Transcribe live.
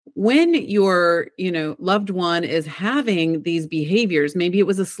when your, loved one is having these behaviors, maybe it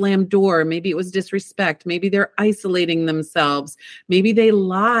was a slammed door, maybe it was disrespect, maybe they're isolating themselves, maybe they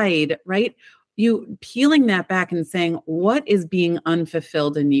lied, right? You peeling that back and saying, what is being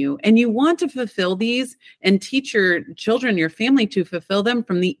unfulfilled in you? And you want to fulfill these and teach your children, your family to fulfill them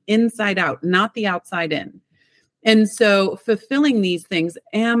from the inside out, not the outside in. And so fulfilling these things,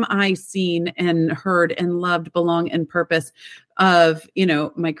 am I seen and heard and loved, belong, and purpose of,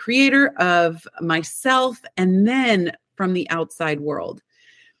 my creator, of myself, and then from the outside world.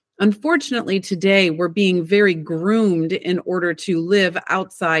 Unfortunately, today we're being very groomed in order to live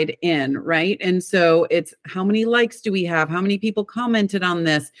outside in, right? And so it's how many likes do we have? How many people commented on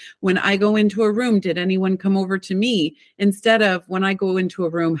this? When I go into a room, did anyone come over to me? Instead of when I go into a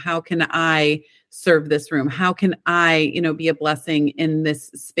room, how can I serve this room? How can I, be a blessing in this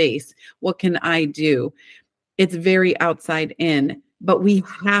space? What can I do? It's very outside in. But we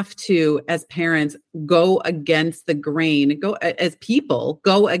have to, as parents, go against the grain, as people,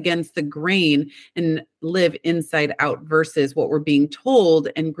 go against the grain and live inside out versus what we're being told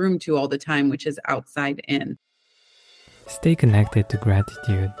and groomed to all the time, which is outside in. Stay connected to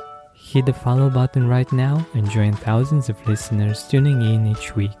gratitude. Hit the follow button right now and join thousands of listeners tuning in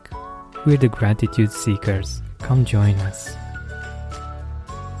each week. We're the Gratitude Seekers. Come join us.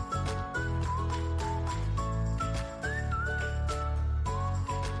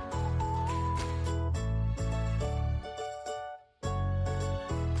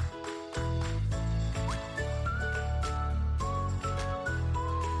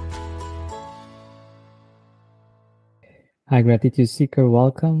 Hi, Gratitude Seeker.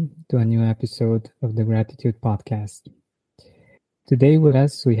 Welcome to a new episode of the Gratitude Podcast. Today with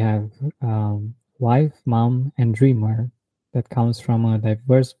us, we have wife, mom, and dreamer that comes from a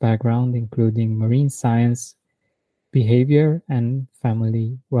diverse background, including marine science, behavior, and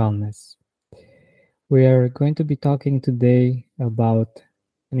family wellness. We are going to be talking today about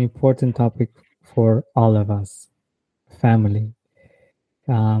an important topic for all of us, family.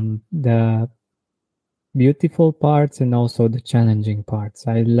 The beautiful parts and also the challenging parts.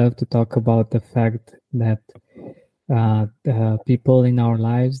 I love to talk about the fact that the people in our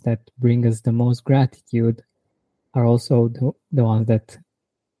lives that bring us the most gratitude are also the ones that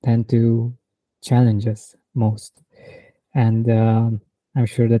tend to challenge us most. And I'm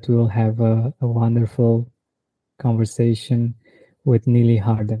sure that we will have a wonderful conversation with Nellie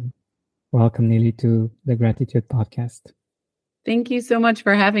Harden. Welcome, Nellie, to the Gratitude Podcast. Thank you so much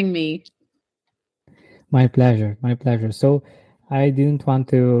for having me. My pleasure. So I didn't want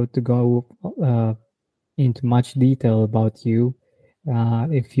to go into much detail about you.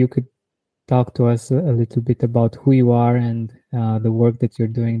 If you could talk to us a little bit about who you are and the work that you're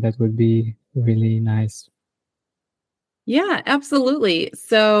doing, that would be really nice. Yeah, absolutely.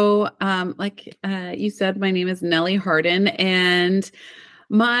 So like you said, my name is Nellie Harden, and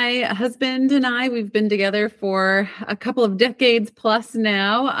my husband and I, we've been together for a couple of decades plus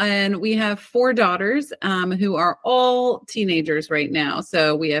now, and we have 4 daughters who are all teenagers right now.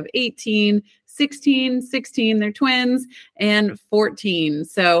 So we have 18, 16, they're twins, and 14.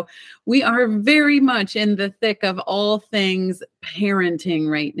 So we are very much in the thick of all things parenting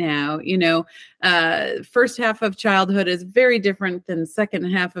right now. First half of childhood is very different than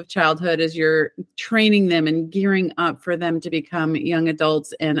second half of childhood as you're training them and gearing up for them to become young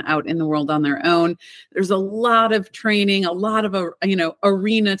adults and out in the world on their own. There's a lot of training, a lot of,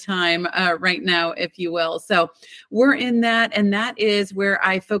 arena time right now, if you will. So we're in that, and that is where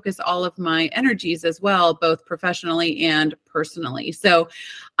I focus all of my energies as well, both professionally and personally. So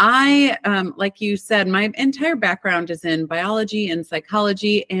I, like you said, my entire background is in biology and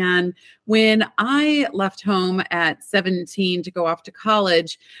psychology. And when I left home at 17 to go off to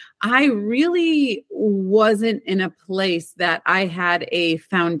college, I really wasn't in a place that I had a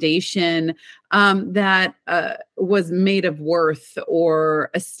foundation that was made of worth or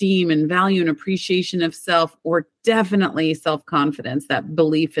esteem and value and appreciation of self, or definitely self-confidence, that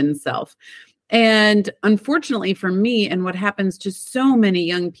belief in self. And unfortunately for me, and what happens to so many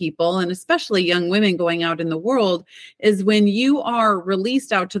young people, and especially young women going out in the world, is when you are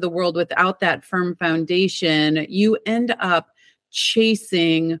released out to the world without that firm foundation, you end up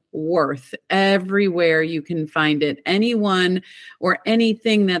chasing worth everywhere you can find it. Anyone or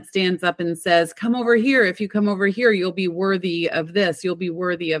anything that stands up and says, come over here. If you come over here, you'll be worthy of this. You'll be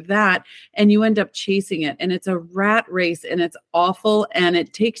worthy of that. And you end up chasing it. And it's a rat race, and it's awful. And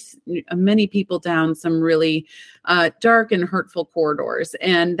it takes many people down some really dark and hurtful corridors.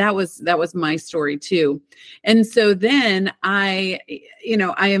 And that was my story too. And so then I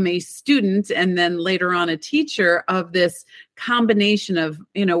am a student, and then later on a teacher of this combination of,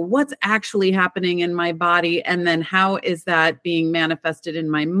 what's actually happening in my body, and then how is that being manifested in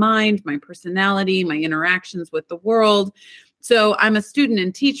my mind, my personality, my interactions with the world. So I'm a student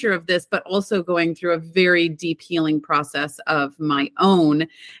and teacher of this, but also going through a very deep healing process of my own.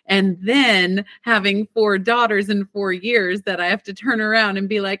 And then having 4 daughters in 4 years that I have to turn around and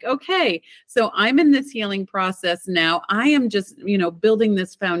be like, okay, so I'm in this healing process now. I am just, building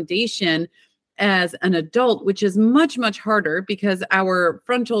this foundation as an adult, which is much, much harder because our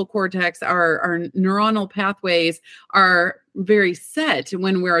frontal cortex, our neuronal pathways are very set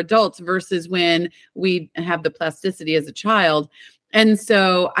when we're adults versus when we have the plasticity as a child. And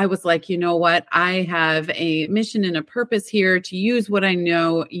so I was like, you know what? I have a mission and a purpose here to use what I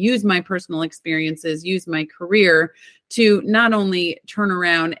know, use my personal experiences, use my career to not only turn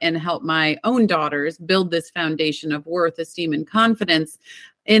around and help my own daughters build this foundation of worth, esteem, and confidence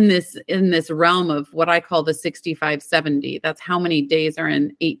in this realm of what I call the 65-70. That's how many days are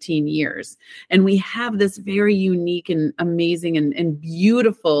in 18 years. And we have this very unique and amazing and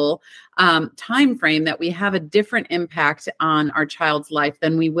beautiful time frame that we have a different impact on our child's life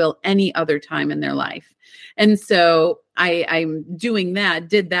than we will any other time in their life. And so I'm doing that,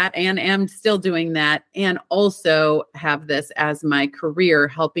 did that, and am still doing that, and also have this as my career,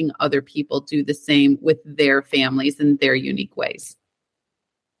 helping other people do the same with their families in their unique ways.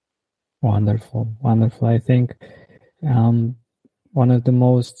 Wonderful. I think one of the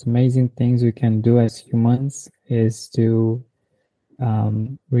most amazing things we can do as humans is to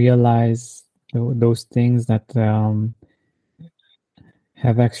realize those things that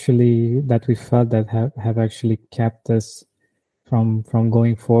that we felt that have actually kept us from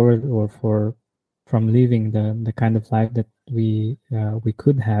going forward, or from living the kind of life that we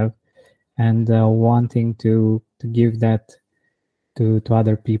could have, and wanting to give that to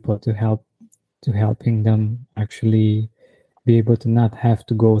other people, to helping them actually be able to not have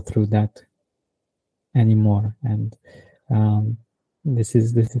to go through that anymore. And this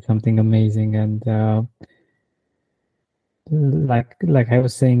is something amazing. And like I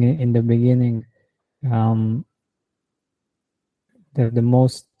was saying in the beginning, the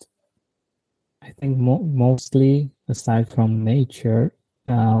most, I think mostly aside from nature,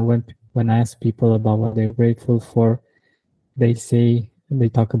 when I ask people about what they're grateful for, they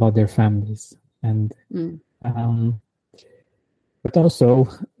talk about their families. And but also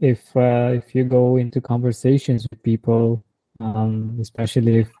if you go into conversations with people,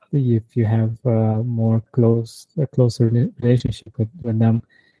 especially if you have a closer relationship with them,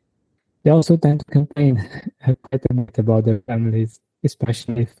 they also tend to complain quite a bit about their families,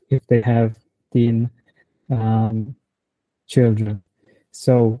 especially if they have teen children.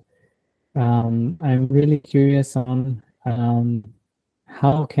 So I'm really curious on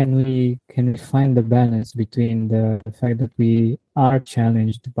how can we find the balance between the fact that we are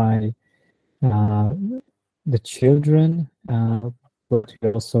challenged by the children, but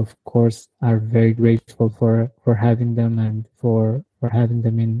we also, of course, are very grateful for having them and for having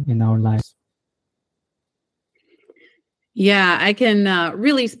them in our lives. Yeah, I can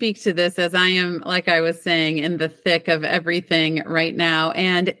really speak to this as I am, like I was saying, in the thick of everything right now.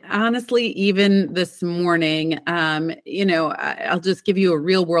 And honestly, even this morning, I'll just give you a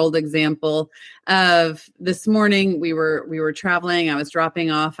real world example of this morning. We were traveling. I was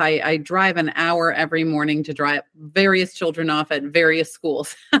dropping off. I drive an hour every morning to drive various children off at various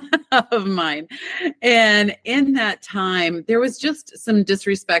schools of mine. And in that time, there was just some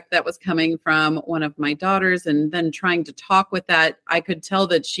disrespect that was coming from one of my daughters, and then trying to talk with that, I could tell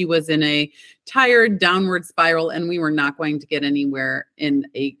that she was in a tired downward spiral, and we were not going to get anywhere in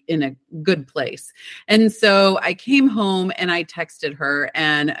a good place. And so I came home and I texted her,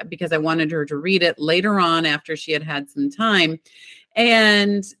 and because I wanted her to read it later on after she had some time.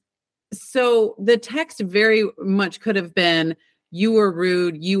 And so the text very much could have been, you are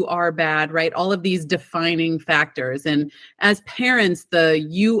rude, you are bad, right? All of these defining factors. And as parents, the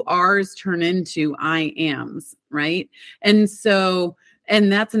you are's turn into I ams, right? And so,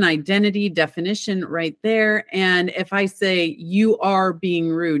 and that's an identity definition right there. And if I say you are being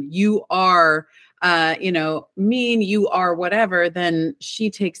rude, you are, mean, you are whatever, then she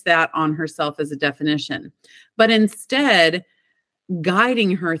takes that on herself as a definition. But instead,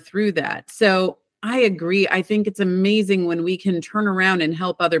 guiding her through that. So I agree. I think it's amazing when we can turn around and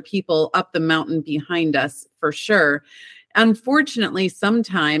help other people up the mountain behind us, for sure. Unfortunately,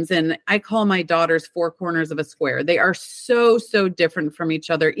 sometimes, and I call my daughters 4 corners of a square. They are so different from each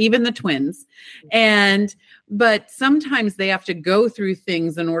other, even the twins. But sometimes they have to go through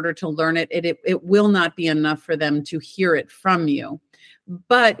things in order to learn it. It will not be enough for them to hear it from you.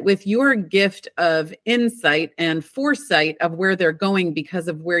 But with your gift of insight and foresight of where they're going because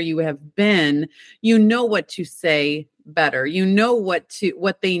of where you have been, you know what to say better. You know what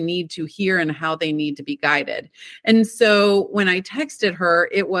they need to hear and how they need to be guided. And so when I texted her,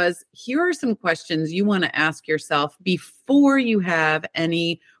 it was, here are some questions you want to ask yourself before you have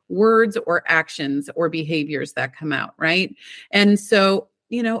any words or actions or behaviors that come out, right? And so,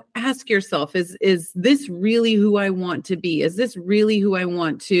 ask yourself, is this really who I want to be? Is this really who I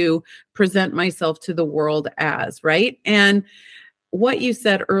want to present myself to the world as, right? And what you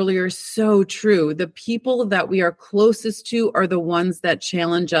said earlier is so true. The people that we are closest to are the ones that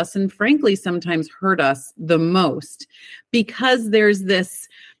challenge us and frankly sometimes hurt us the most, because there's this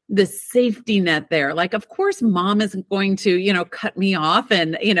safety net there. Like, of course, mom isn't going to, cut me off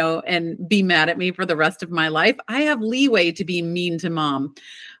and be mad at me for the rest of my life. I have leeway to be mean to mom,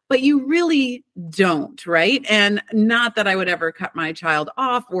 but you really don't, right? And not that I would ever cut my child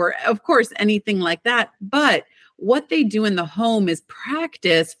off or, of course, anything like that. But what they do in the home is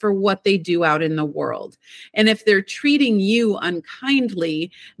practice for what they do out in the world. And if they're treating you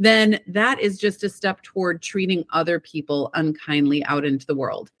unkindly, then that is just a step toward treating other people unkindly out into the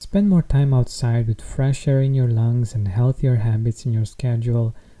world. Spend more time outside with fresh air in your lungs and healthier habits in your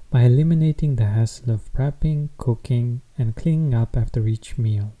schedule by eliminating the hassle of prepping, cooking, and cleaning up after each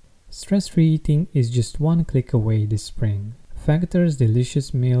meal. Stress-free eating is just one click away this spring. Factor's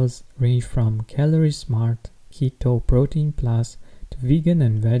delicious meals range from Calorie Smart, Keto, Protein Plus to vegan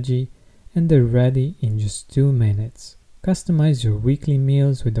and veggie, and they're ready in just 2 minutes. Customize your weekly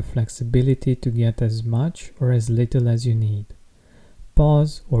meals with the flexibility to get as much or as little as you need.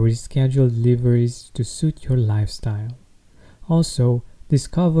 Pause or reschedule deliveries to suit your lifestyle. Also,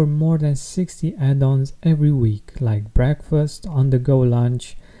 discover more than 60 add-ons every week, like breakfast, on-the-go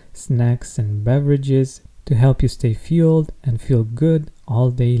lunch, snacks, and beverages to help you stay fueled and feel good all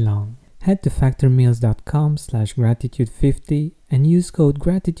day long. Head to factormeals.com/gratitude50 and use code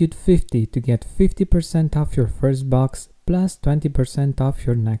gratitude50 to get 50% off your first box plus 20% off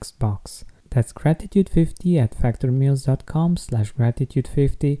your next box. That's gratitude50 at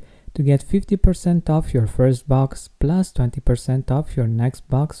factormeals.com/gratitude50 to get 50% off your first box plus 20% off your next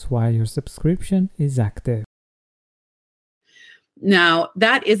box while your subscription is active. Now,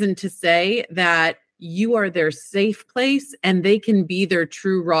 that isn't to say that you are their safe place and they can be their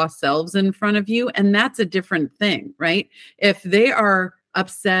true raw selves in front of you. And that's a different thing, right? If they are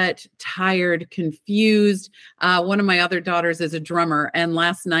upset, tired, confused. One of my other daughters is a drummer. And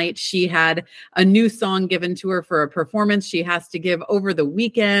last night she had a new song given to her for a performance she has to give over the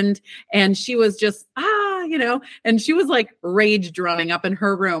weekend. And she was just, and she was like rage drumming up in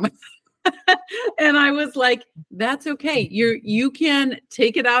her room. And I was like, that's okay. You can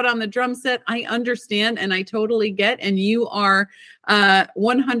take it out on the drum set. I understand and I totally get. And you are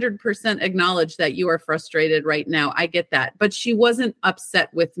 100% acknowledge that you are frustrated right now. I get that. But she wasn't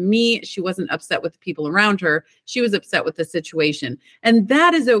upset with me. She wasn't upset with the people around her. She was upset with the situation. And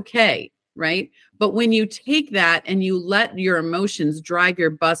that is okay. Right. But when you take that and you let your emotions drive your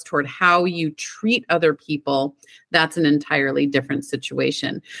bus toward how you treat other people, that's an entirely different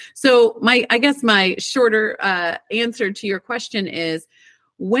situation. So I guess my shorter answer to your question is,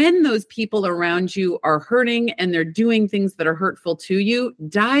 when those people around you are hurting and they're doing things that are hurtful to you,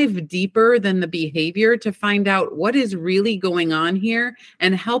 dive deeper than the behavior to find out what is really going on here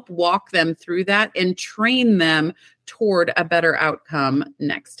and help walk them through that and train them toward a better outcome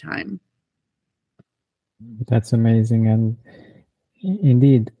next time. That's amazing. And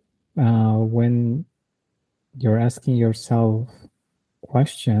indeed, when you're asking yourself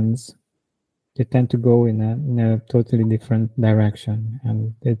questions, you tend to go in a totally different direction.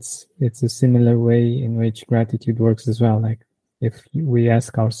 And it's a similar way in which gratitude works as well. Like if we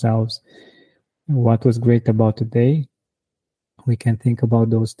ask ourselves what was great about today, we can think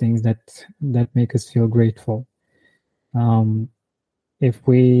about those things that make us feel grateful. If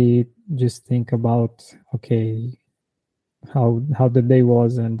we just think about, okay, how the day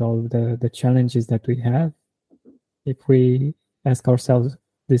was and all the challenges that we have, if we ask ourselves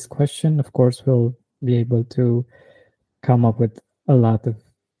this question, of course, we'll be able to come up with a lot of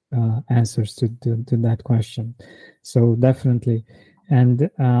answers to that question. So definitely.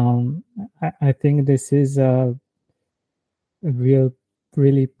 And I think this is a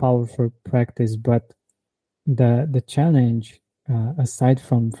really powerful practice, but the challenge, aside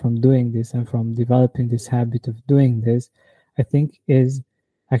from doing this and from developing this habit of doing this, I think is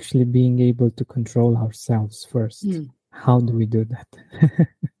actually being able to control ourselves first. How do we do that?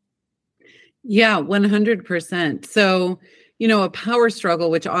 Yeah, 100%. So, a power struggle,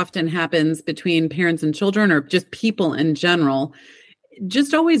 which often happens between parents and children or just people in general,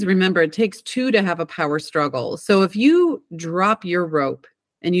 just always remember it takes two to have a power struggle. So if you drop your rope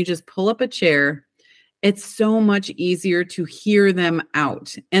and you just pull up a chair, it's so much easier to hear them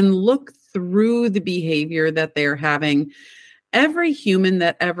out and look through the behavior that they're having. Every human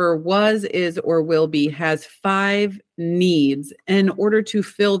that ever was, is, or will be has 5 needs in order to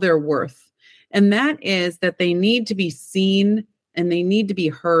fill their worth. And that is that they need to be seen, and they need to be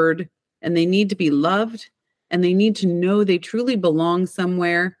heard, and they need to be loved, and they need to know they truly belong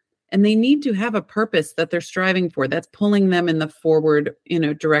somewhere, and they need to have a purpose that they're striving for that's pulling them in the forward,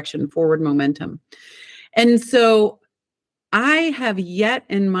 direction, forward momentum. And so I have yet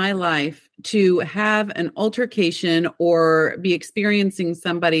in my life to have an altercation or be experiencing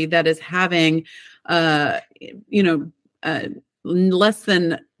somebody that is having, less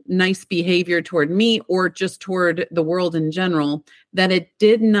than nice behavior toward me or just toward the world in general, that it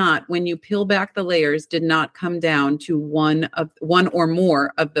did not, when you peel back the layers, did not come down to one or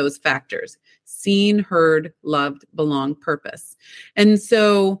more of those factors: seen, heard, loved, belong, purpose. And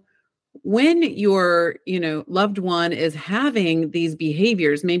so when your, loved one is having these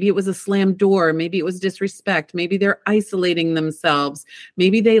behaviors, maybe it was a slammed door, maybe it was disrespect, maybe they're isolating themselves,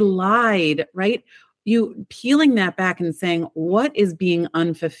 maybe they lied, right? You peeling that back and saying, what is being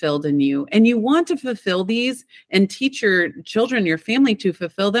unfulfilled in you? And you want to fulfill these and teach your children, your family, to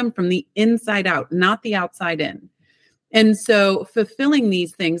fulfill them from the inside out, not the outside in. And so fulfilling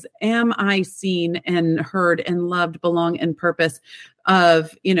these things, am I seen and heard and loved, belong, and purpose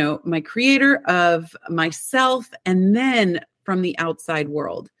of, my creator, of myself, and then from the outside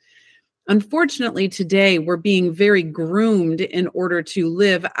world. Unfortunately, today we're being very groomed in order to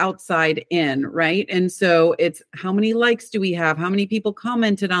live outside in, right? And so it's, how many likes do we have? How many people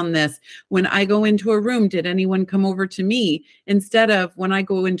commented on this? When I go into a room, did anyone come over to me? Instead of, when I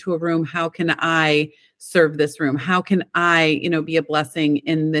go into a room, how can I serve this room? How can I, be a blessing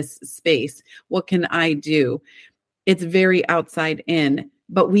in this space? What can I do? It's very outside in.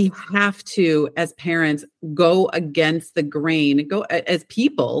 But we have to, as parents, go against the grain, as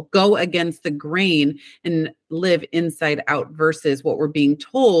people, go against the grain and live inside out versus what we're being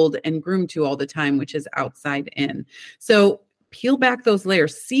told and groomed to all the time, which is outside in. So peel back those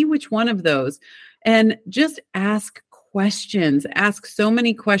layers, see which one of those, and just ask questions. Ask so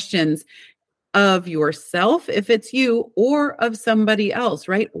many questions of yourself, if it's you, or of somebody else,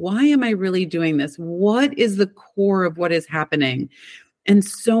 right? Why am I really doing this? What is the core of what is happening? And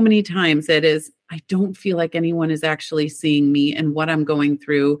so many times it is, I don't feel like anyone is actually seeing me and what I'm going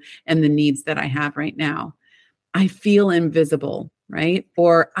through and the needs that I have right now. I feel invisible, right?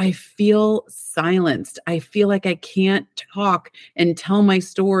 Or I feel silenced. I feel like I can't talk and tell my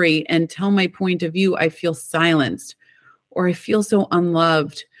story and tell my point of view. I feel silenced, or I feel so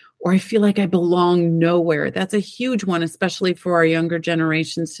unloved, or I feel like I belong nowhere. That's a huge one, especially for our younger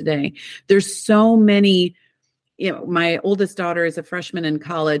generations today. There's so many. My oldest daughter is a freshman in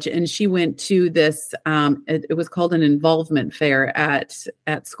college, and she went to this, it was called an involvement fair at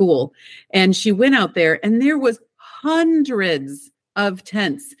school. And she went out there, and there was hundreds of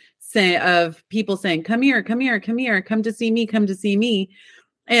tents of people saying, come here, come here, come here, come to see me, come to see me.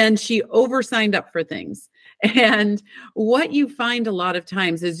 And she oversigned up for things. And what you find a lot of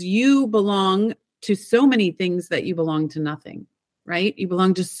times is you belong to so many things that you belong to nothing. Right? You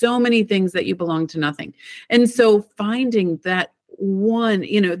belong to so many things that you belong to nothing. And so finding that one,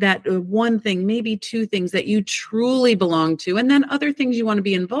 that one thing, maybe two things that you truly belong to, and then other things you want to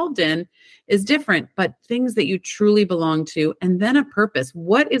be involved in is different, but things that you truly belong to, and then a purpose.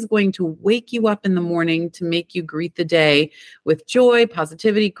 What is going to wake you up in the morning to make you greet the day with joy,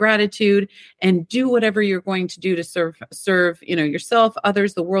 positivity, gratitude, and do whatever you're going to do to serve, yourself,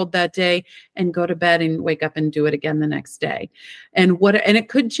 others, the world that day, and go to bed and wake up and do it again the next day. And it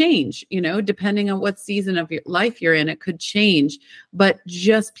could change, depending on what season of your life you're in, it could change, but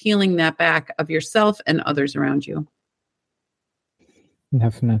just peeling that back of yourself and others around you.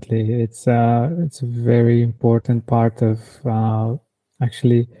 Definitely. It's a very important part of,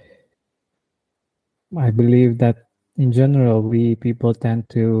 actually, I believe that in general, we people tend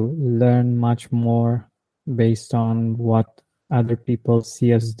to learn much more based on what other people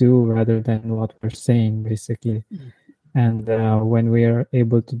see us do rather than what we're saying, basically. And when we are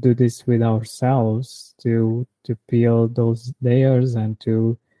able to do this with ourselves, to peel those layers and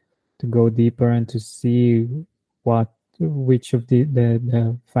to go deeper and to see which of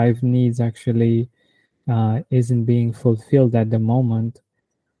the 5 needs actually isn't being fulfilled at the moment,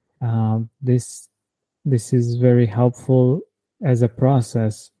 this is very helpful as a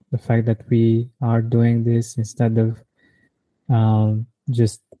process. The fact that we are doing this instead of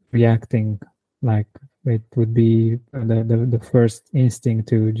just reacting like it would be the first instinct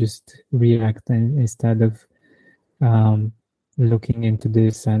to just react, and instead of looking into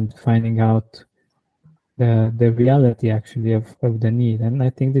this and finding out the reality actually of the need. And I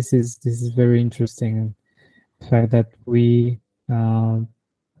think this is very interesting. The fact that we in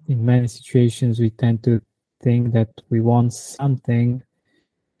many situations we tend to think that we want something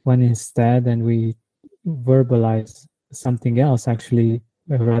when instead, and we verbalize something else actually,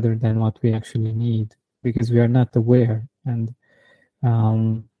 rather than what we actually need, because we are not aware. And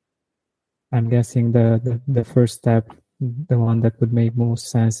um, I'm guessing the first step, the one that would make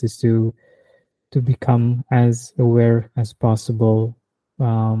most sense, is to become as aware as possible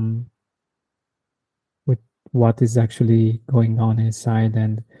with what is actually going on inside,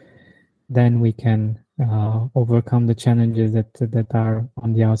 and then we can overcome the challenges that are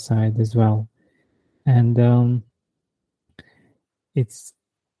on the outside as well. And it's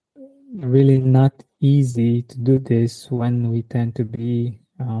really not easy to do this when we tend to be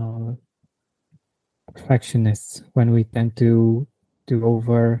perfectionists, when we tend to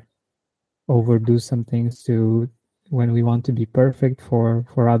overdo some things, to when we want to be perfect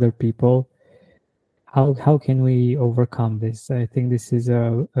for other people. How can we overcome this? I think this is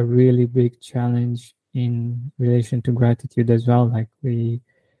a really big challenge in relation to gratitude as well. Like, we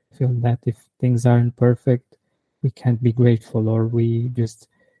feel that if things aren't perfect, we can't be grateful, or we just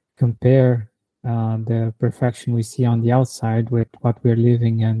compare the perfection we see on the outside with what we're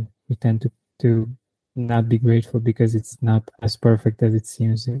living, and we tend to not be grateful because it's not as perfect as it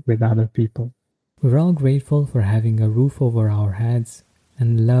seems with other people. We're all grateful for having a roof over our heads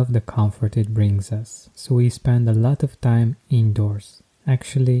and love the comfort it brings us, so we spend a lot of time indoors.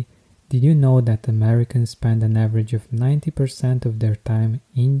 Actually, did you know that Americans spend an average of 90% of their time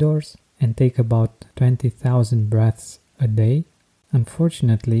indoors and take about 20,000 breaths a day?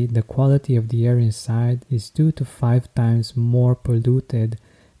 Unfortunately, the quality of the air inside is 2 to 5 times more polluted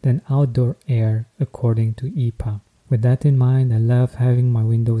than outdoor air, according to EPA. With that in mind, I love having my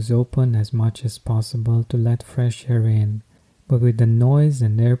windows open as much as possible to let fresh air in. But with the noise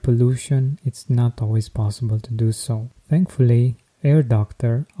and air pollution, it's not always possible to do so. Thankfully, Air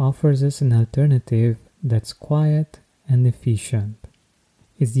Doctor offers us an alternative that's quiet and efficient.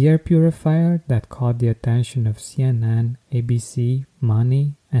 It's the air purifier that caught the attention of CNN, ABC,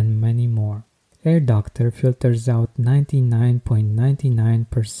 Money, and many more. Air Doctor filters out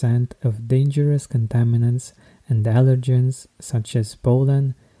 99.99% of dangerous contaminants and allergens such as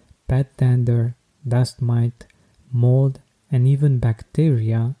pollen, pet dander, dust mite, mold, and even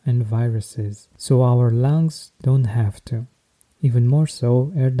bacteria and viruses, so our lungs don't have to. Even more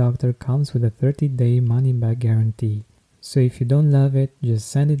so, Air Doctor comes with a 30-day money-back guarantee. So if you don't love it, just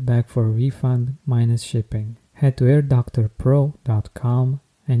send it back for a refund minus shipping. Head to airdoctorpro.com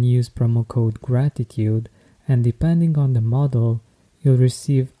and use promo code GRATITUDE, and depending on the model, you'll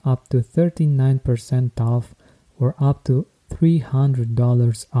receive up to 39% off or up to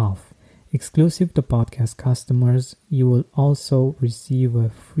 $300 off. Exclusive to podcast customers, you will also receive a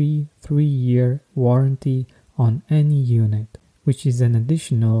free 3-year warranty on any unit, which is an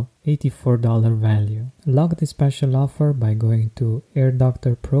additional $84 value. Log the special offer by going to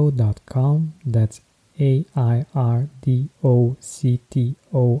airdoctorpro.com, that's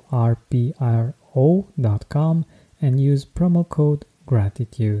airdoctorpro.com, and use promo code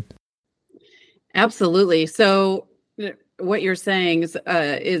GRATITUDE. Absolutely. So what you're saying is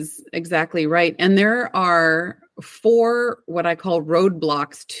exactly right. And there are 4 what I call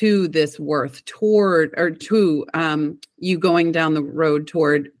roadblocks to this worth, toward or to you going down the road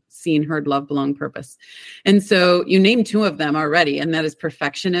toward seen, heard, love, belong, purpose. And so you named 2 of them already, and that is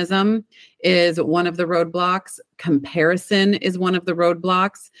perfectionism is one of the roadblocks. Comparison is one of the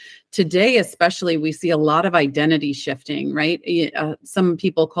roadblocks. Today, especially, we see a lot of identity shifting, right? Some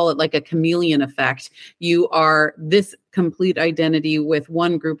people call it like a chameleon effect. You are this complete identity with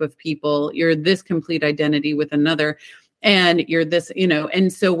one group of people. You're this complete identity with another. And you're this,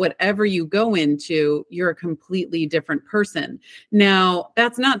 and so whatever you go into, you're a completely different person. Now,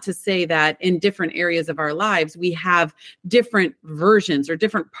 that's not to say that in different areas of our lives, we have different versions or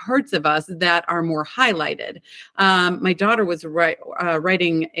different parts of us that are more highlighted. My daughter was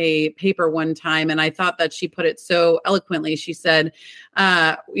writing a paper one time, and I thought that she put it so eloquently. She said,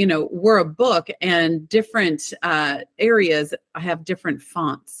 we're a book, and different areas have different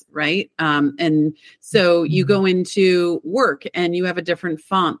fonts, right? And so you go into to work and you have a different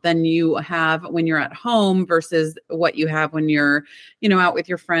font than you have when you're at home versus what you have when you're, out with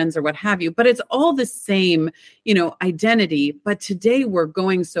your friends or what have you. But it's all the same, identity. But today we're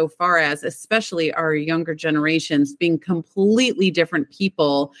going so far as, especially our younger generations, being completely different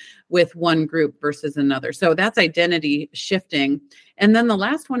people with one group versus another. So that's identity shifting. And then the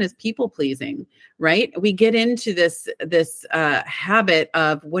last one is people pleasing, right? We get into this habit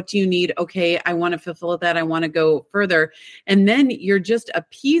of, what do you need? Okay, I want to fulfill that. I want to go further. And then you're just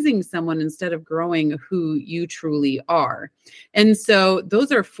appeasing someone instead of growing who you truly are. And so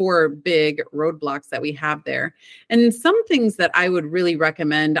those are 4 big roadblocks that we have there. And some things that I would really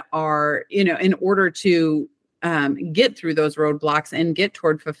recommend are, in order to get through those roadblocks and get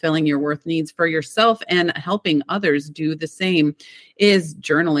toward fulfilling your worth needs for yourself and helping others do the same, is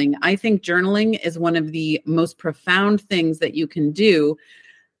journaling. I think journaling is one of the most profound things that you can do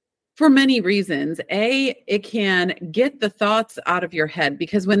for many reasons. It can get the thoughts out of your head,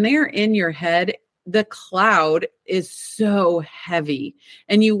 because when they're in your head, the cloud is so heavy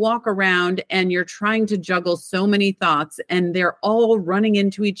and you walk around and you're trying to juggle so many thoughts and they're all running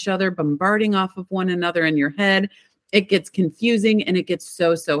into each other, bombarding off of one another in your head. It gets confusing and it gets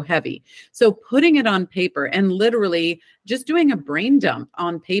so heavy. So putting it on paper and literally just doing a brain dump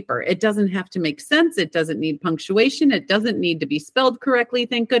on paper. It doesn't have to make sense. It doesn't need punctuation. It doesn't need to be spelled correctly.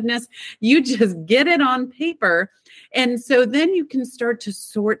 Thank goodness. You just get it on paper. And so then you can start to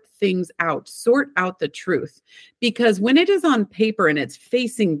sort things out, sort out the truth. Because when it is on paper and it's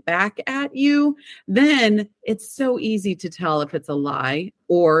facing back at you, then it's so easy to tell if it's a lie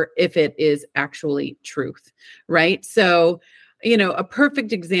or if it is actually truth, right? So, a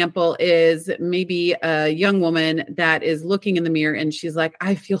perfect example is maybe a young woman that is looking in the mirror and she's like,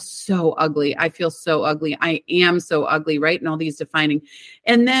 I feel so ugly. I feel so ugly. I am so ugly, right? And all these defining.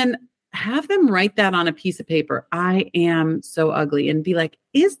 And then have them write that on a piece of paper. I am so ugly. And be like,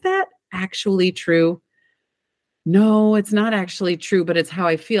 is that actually true? No, it's not actually true, but it's how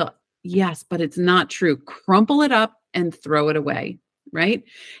I feel. Yes, but it's not true. Crumple it up and throw it away. Right.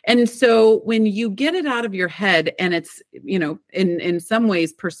 And so when you get it out of your head and it's, in some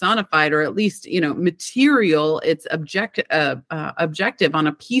ways personified, or at least, material, it's objective on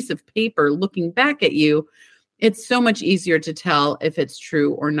a piece of paper looking back at you, it's so much easier to tell if it's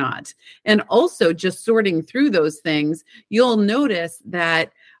true or not. And also just sorting through those things, you'll notice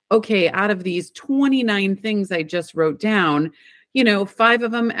that, okay, out of these 29 things I just wrote down, 5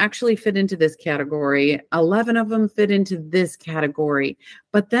 of them actually fit into this category. 11 of them fit into this category.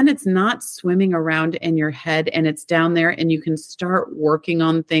 But then it's not swimming around in your head and it's down there and you can start working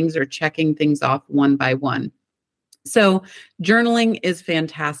on things or checking things off one by one. So journaling is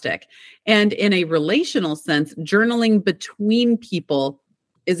fantastic. And in a relational sense, journaling between people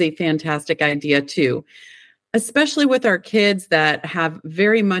is a fantastic idea too. Especially with our kids that have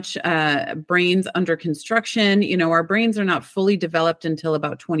very much brains under construction. Our brains are not fully developed until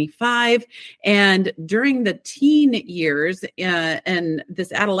about 25. And during the teen years and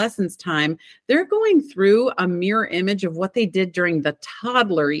this adolescence time, they're going through a mirror image of what they did during the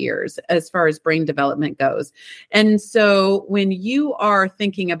toddler years as far as brain development goes. And so when you are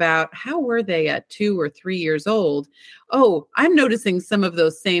thinking about how were they at 2 or 3 years old, oh, I'm noticing some of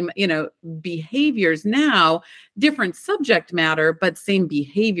those same, behaviors now, different subject matter, but same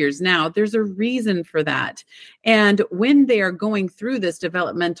behaviors now. There's a reason for that. And when they are going through this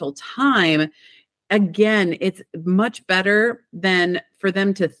developmental time, again, it's much better than for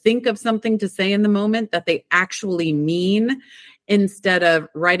them to think of something to say in the moment that they actually mean, instead of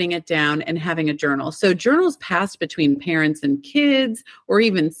writing it down and having a journal. So journals passed between parents and kids, or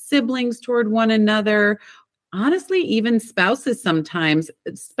even siblings toward one another. Honestly, even spouses sometimes,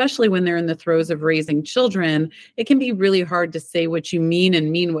 especially when they're in the throes of raising children, it can be really hard to say what you mean and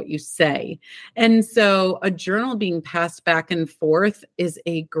mean what you say. And so a journal being passed back and forth is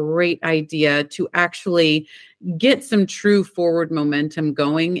a great idea to actually get some true forward momentum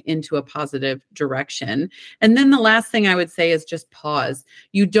going into a positive direction. And then the last thing I would say is just pause.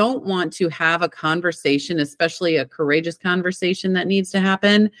 You don't want to have a conversation, especially a courageous conversation that needs to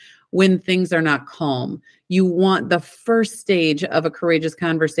happen, when things are not calm. You want the first stage of a courageous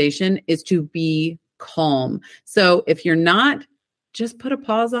conversation is to be calm. So if you're not, just put a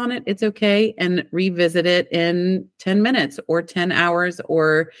pause on it. It's okay. And revisit it in 10 minutes or 10 hours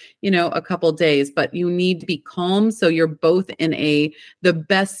or, a couple days, but you need to be calm. So you're both in the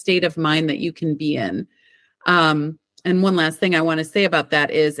best state of mind that you can be in. And one last thing I want to say about that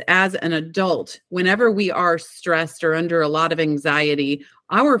is, as an adult, whenever we are stressed or under a lot of anxiety,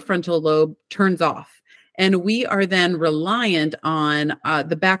 our frontal lobe turns off. And we are then reliant on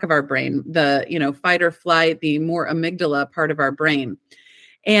the back of our brain, the, fight or flight, the more amygdala part of our brain.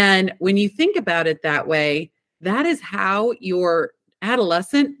 And when you think about it that way, that is how your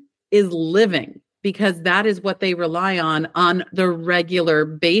adolescent is living, because that is what they rely on the regular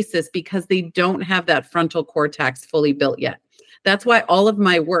basis, because they don't have that frontal cortex fully built yet. That's why all of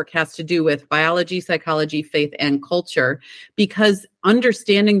my work has to do with biology, psychology, faith, and culture, because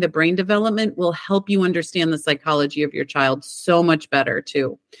understanding the brain development will help you understand the psychology of your child so much better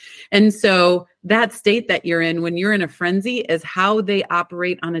too. And so that state that you're in when you're in a frenzy is how they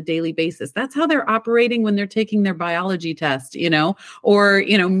operate on a daily basis. That's how they're operating when they're taking their biology test, or,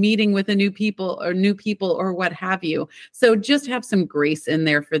 meeting with new people or what have you. So just have some grace in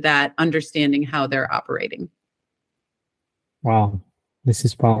there for that, understanding how they're operating. Wow, this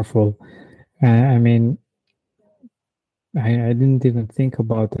is powerful. I mean, I didn't even think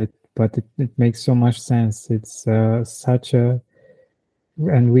about it, but it makes so much sense. It's and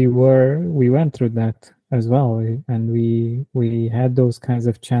we went through that as well, and we had those kinds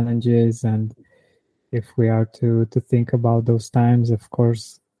of challenges. And if we are to think about those times, of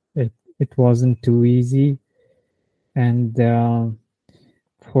course, it wasn't too easy. And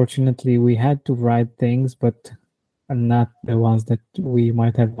fortunately, we had to write things, but not the ones that we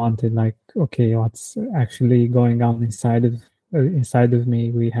might have wanted. Like, okay, what's actually going on inside of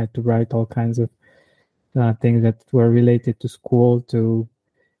me? We had to write all kinds of things that were related to school, to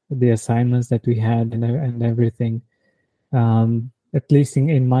the assignments that we had, and everything. At least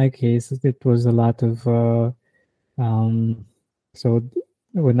in my case, it was a lot of. So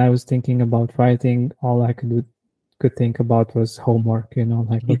when I was thinking about writing, all I could think about was homework.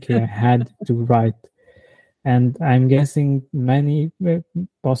 Like, okay, I had to write. And I'm guessing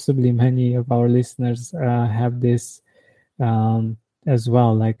possibly many of our listeners have this as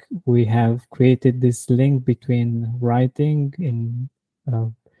well. Like, we have created this link between writing in a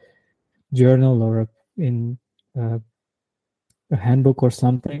journal or in a handbook or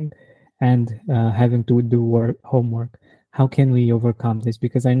something, and having to do homework. How can we overcome this?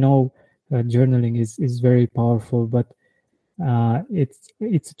 Because I know journaling is very powerful, but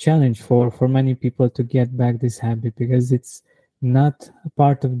it's a challenge for many people to get back this habit, because it's not a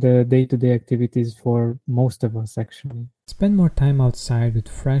part of the day-to-day activities for most of us, actually. Spend more time outside with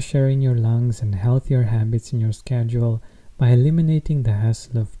fresh air in your lungs and healthier habits in your schedule by eliminating the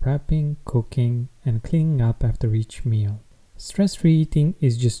hassle of prepping, cooking, and cleaning up after each meal. Stress-free eating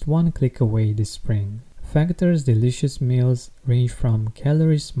is just one click away this spring. Factor's delicious meals range from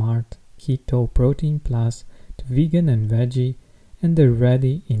Calorie Smart, Keto, Protein Plus, to vegan and veggie, and they're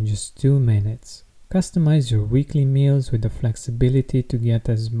ready in just 2 minutes. Customize your weekly meals with the flexibility to get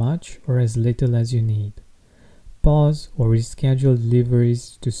as much or as little as you need. Pause or reschedule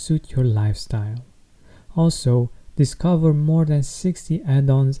deliveries to suit your lifestyle. Also, discover more than 60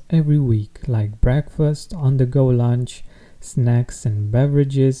 add-ons every week, like breakfast, on-the-go lunch, snacks, and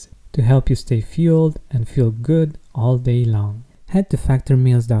beverages to help you stay fueled and feel good all day long. Head to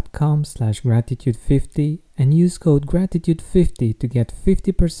factormeals.com/gratitude50 and use code gratitude50 to get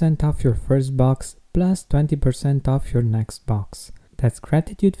 50% off your first box plus 20% off your next box. That's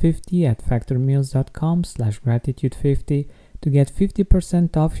gratitude50 at factormeals.com/gratitude50 to get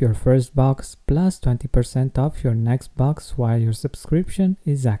 50% off your first box plus 20% off your next box while your subscription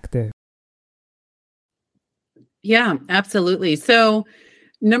is active. Yeah, absolutely. So,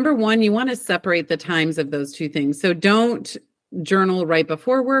 number one, you want to separate the times of those two things. So don't journal right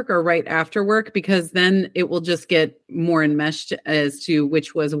before work or right after work, because then it will just get more enmeshed as to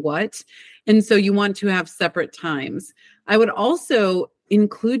which was what. And so you want to have separate times. I would also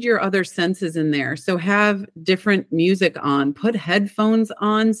include your other senses in there. So have different music on, put headphones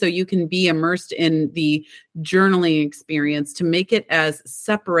on so you can be immersed in the journaling experience to make it as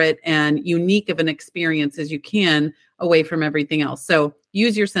separate and unique of an experience as you can away from everything else. So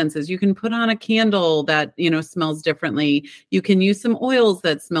use your senses. You can put on a candle that, smells differently. You can use some oils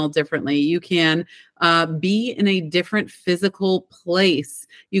that smell differently. You can be in a different physical place.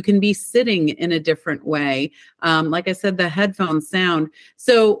 You can be sitting in a different way. Like I said, the headphone sound.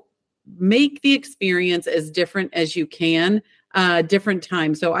 So make the experience as different as you can. Different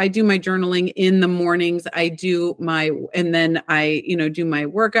times. So I do my journaling in the mornings. And then I, do my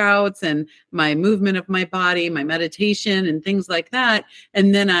workouts and my movement of my body, my meditation and things like that.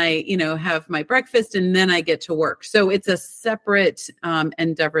 And then I, have my breakfast and then I get to work. So it's a separate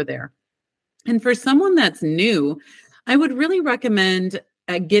endeavor there. And for someone that's new, I would really recommend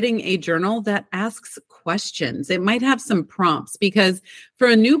getting a journal that asks questions. It might have some prompts, because for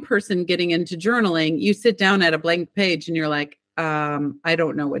a new person getting into journaling, you sit down at a blank page and you're like, I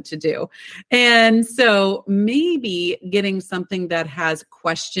don't know what to do. And so maybe getting something that has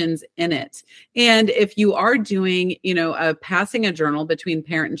questions in it. And if you are doing, passing a journal between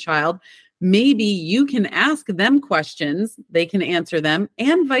parent and child, maybe you can ask them questions, they can answer them,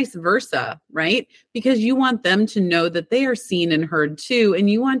 and vice versa, right? Because you want them to know that they are seen and heard too, and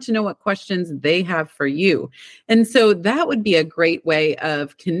you want to know what questions they have for you. And so that would be a great way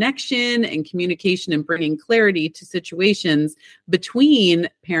of connection and communication and bringing clarity to situations between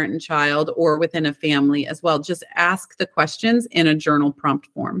parent and child or within a family as well. Just ask the questions in a journal prompt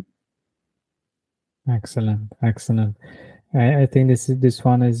form. Excellent. I think this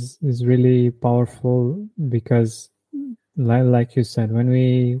one is really powerful because, like you said, when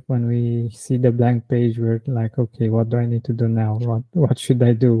we see the blank page, we're like, okay, what do I need to do now? What should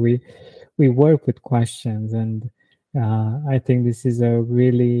I do? We work with questions, and I think this is a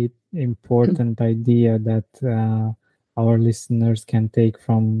really important idea that our listeners can take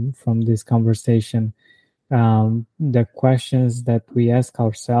from this conversation. The questions that we ask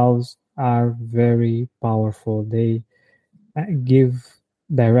ourselves are very powerful. They give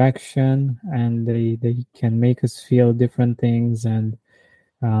direction, and they can make us feel different things, and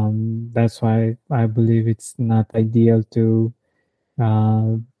that's why I believe it's not ideal to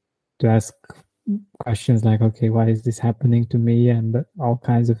ask questions like, okay, why is this happening to me, and all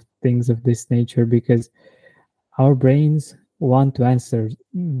kinds of things of this nature, because our brains want to answer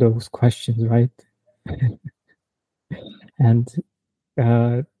those questions, right? And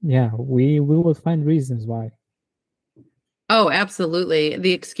we will find reasons why. Oh, absolutely.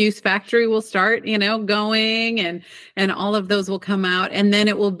 The excuse factory will start, going and all of those will come out. And then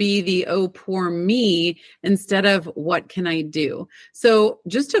it will be the, oh, poor me, instead of what can I do? So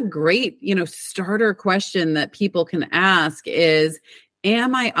just a great, starter question that people can ask is,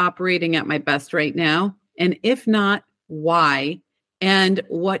 am I operating at my best right now? And if not, why? And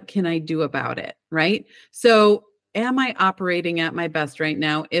what can I do about it? Right? So am I operating at my best right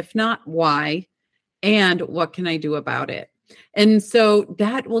now? If not, why? And what can I do about it? And so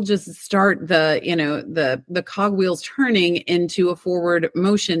that will just start the cogwheels turning into a forward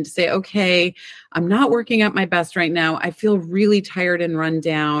motion to say, okay, I'm not working at my best right now. I feel really tired and run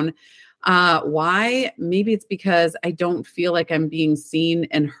down. Why? Maybe it's because I don't feel like I'm being seen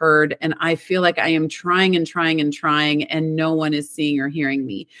and heard, and I feel like I am trying and trying and trying, and no one is seeing or hearing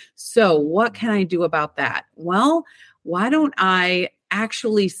me. So what can I do about that? Well, why don't I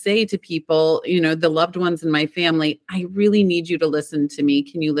actually say to people, the loved ones in my family, I really need you to listen to me.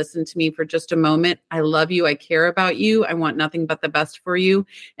 Can you listen to me for just a moment? I love you. I care about you. I want nothing but the best for you.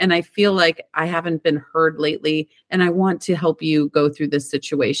 And I feel like I haven't been heard lately, and I want to help you go through this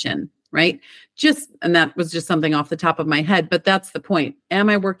situation. Right? And that was just something off the top of my head, but that's the point. Am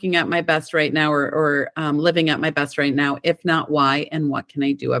I working at my best right now, or living at my best right now? If not, why? And what can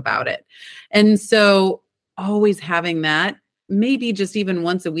I do about it? And so always having that, maybe just even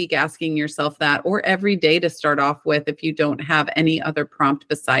once a week asking yourself that, or every day to start off with if you don't have any other prompt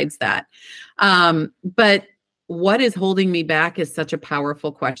besides that. But what is holding me back is such a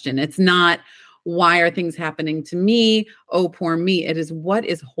powerful question. It's not, why are things happening to me? Oh, poor me. It is, what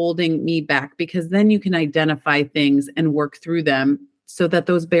is holding me back? Because then you can identify things and work through them so that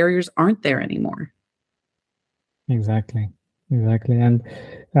those barriers aren't there anymore. Exactly. And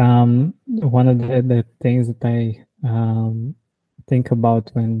one of the things that I think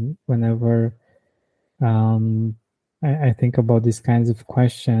about whenever I think about these kinds of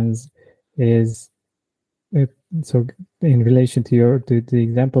questions is, so in relation to the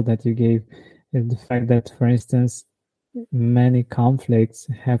example that you gave, is the fact that, for instance, many conflicts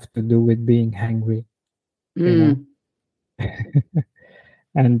have to do with being hangry,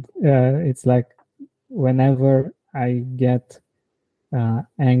 and it's like whenever I get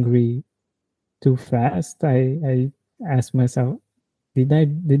angry too fast, I ask myself, did I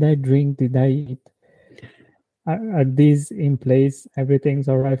drink? Did I eat? Are these in place? Everything's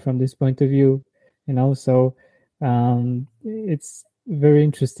all right from this point of view, So it's very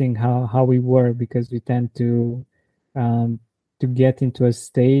interesting how we work, because we tend to get into a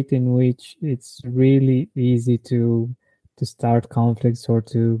state in which it's really easy to start conflicts or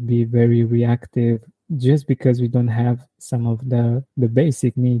to be very reactive, just because we don't have some of the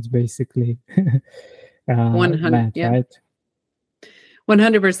basic needs basically 100, met, yeah. right?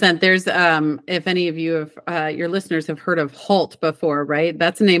 100%. There's, if any of you have, your listeners have heard of HALT before, right?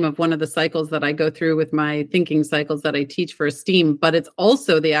 That's the name of one of the cycles that I go through with my thinking cycles that I teach for STEAM, but it's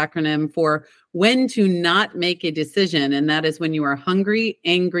also the acronym for when to not make a decision. And that is when you are hungry,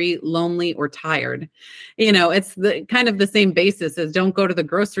 angry, lonely, or tired. It's the kind of the same basis as don't go to the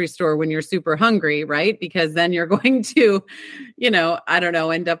grocery store when you're super hungry, right? Because then you're going to, I don't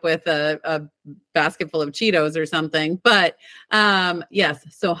know, end up with a basket full of Cheetos or something. But yes,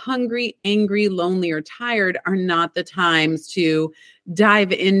 so hungry, angry, lonely, or tired are not the times to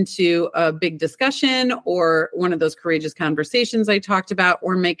dive into a big discussion or one of those courageous conversations I talked about,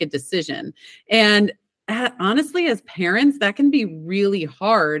 or make a decision. And honestly, as parents, that can be really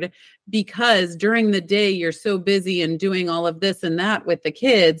hard because during the day, you're so busy and doing all of this and that with the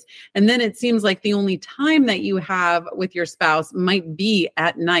kids. And then it seems like the only time that you have with your spouse might be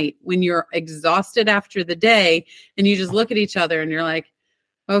at night when you're exhausted after the day and you just look at each other and you're like,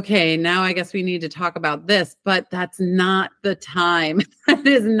 okay, now I guess we need to talk about this, but that's not the time. That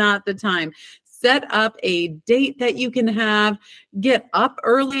is not the time. Set up a date that you can have. Get up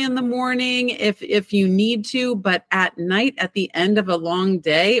early in the morning if you need to, but at night, at the end of a long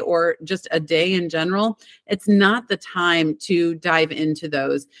day or just a day in general, it's not the time to dive into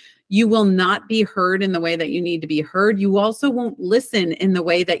those. You will not be heard in the way that you need to be heard. You also won't listen in the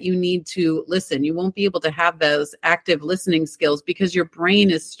way that you need to listen. You won't be able to have those active listening skills because your brain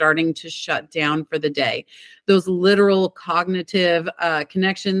is starting to shut down for the day. Those literal cognitive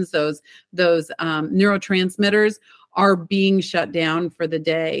connections, those neurotransmitters are being shut down for the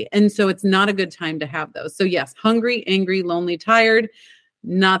day. And so it's not a good time to have those. So yes, hungry, angry, lonely, tired,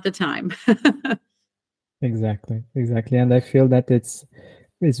 not the time. Exactly. And I feel that it's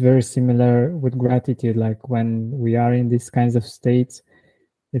very similar with gratitude. Like when we are in these kinds of states,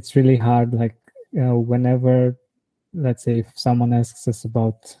 it's really hard. Like whenever, let's say, if someone asks us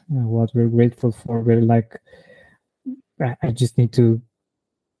about what we're grateful for, we're like, I just need to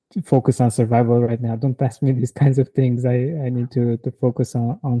focus on survival right now. Don't ask me these kinds of things. I need to focus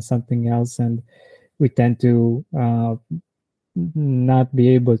on something else. And we tend to not be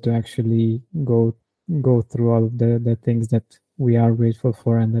able to actually go through all of the things that we are grateful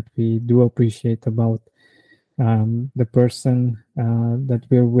for and that we do appreciate about the person that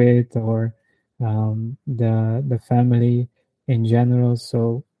we're with, or the family in general.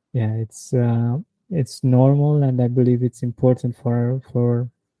 So yeah, it's normal, and I believe it's important for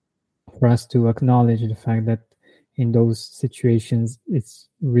us to acknowledge the fact that in those situations it's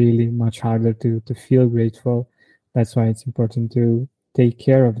really much harder to feel grateful. That's why it's important to take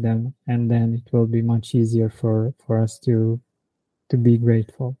care of them, and then it will be much easier for us to be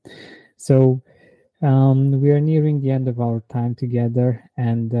grateful. So we are nearing the end of our time together,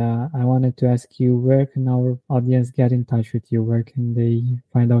 and I wanted to ask you, where can our audience get in touch with you? Where can they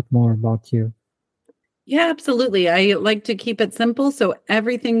find out more about you? Yeah, absolutely. I like to keep it simple. So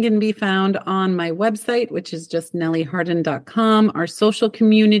everything can be found on my website, which is just nellieharden.com. Our social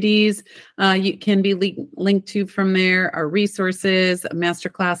communities you can be linked to from there. Our resources,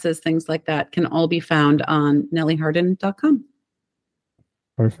 masterclasses, things like that can all be found on nellieharden.com.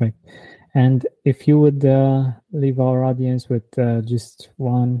 Perfect. And if you would leave our audience with just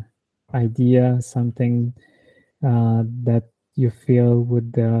one idea, something that you feel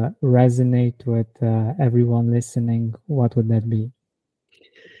would resonate with everyone listening, what would that be?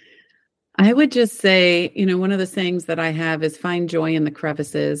 I would just say, one of the sayings that I have is find joy in the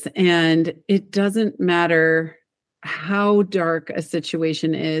crevices. And it doesn't matter how dark a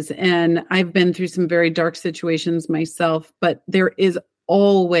situation is. And I've been through some very dark situations myself, but there is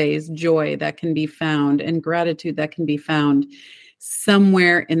always joy that can be found and gratitude that can be found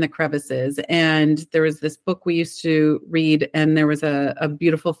somewhere in the crevices. And there was this book we used to read, and there was a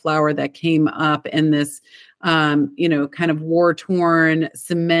beautiful flower that came up in this, kind of war-torn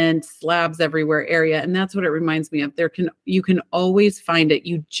cement slabs everywhere area. And that's what it reminds me of. You can always find it.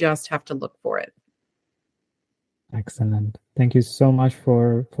 You just have to look for it. Excellent. Thank you so much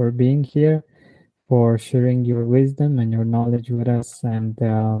for being here, for sharing your wisdom and your knowledge with us, and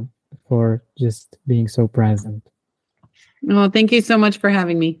for just being so present. Well, thank you so much for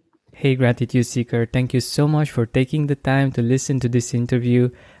having me. Hey, Gratitude Seeker, thank you so much for taking the time to listen to this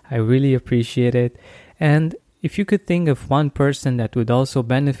interview. I really appreciate it. And if you could think of one person that would also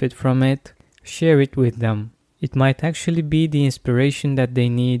benefit from it, share it with them. It might actually be the inspiration that they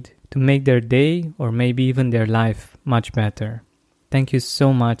need to make their day, or maybe even their life, much better. Thank you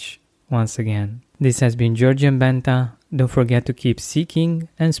so much once again. This has been Georgian Benta. Don't forget to keep seeking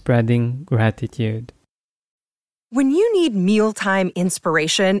and spreading gratitude. When you need mealtime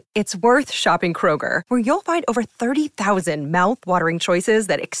inspiration, it's worth shopping Kroger, where you'll find over 30,000 mouth-watering choices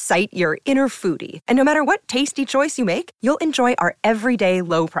that excite your inner foodie. And no matter what tasty choice you make, you'll enjoy our everyday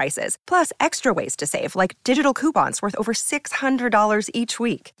low prices, plus extra ways to save, like digital coupons worth over $600 each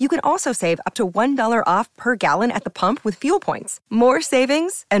week. You can also save up to $1 off per gallon at the pump with fuel points. More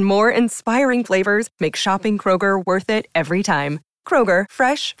savings and more inspiring flavors make shopping Kroger worth it every time. Kroger,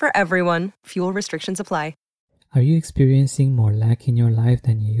 fresh for everyone. Fuel restrictions apply. Are you experiencing more lack in your life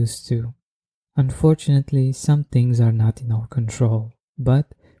than you used to? Unfortunately, some things are not in our control,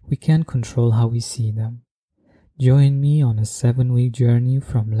 but we can control how we see them. Join me on a 7-week journey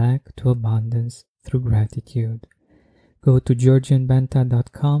from lack to abundance through gratitude. Go to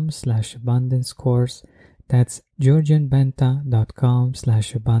georgianbenta.com/abundance course. That's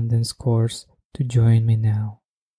georgianbenta.com/abundance course to join me now.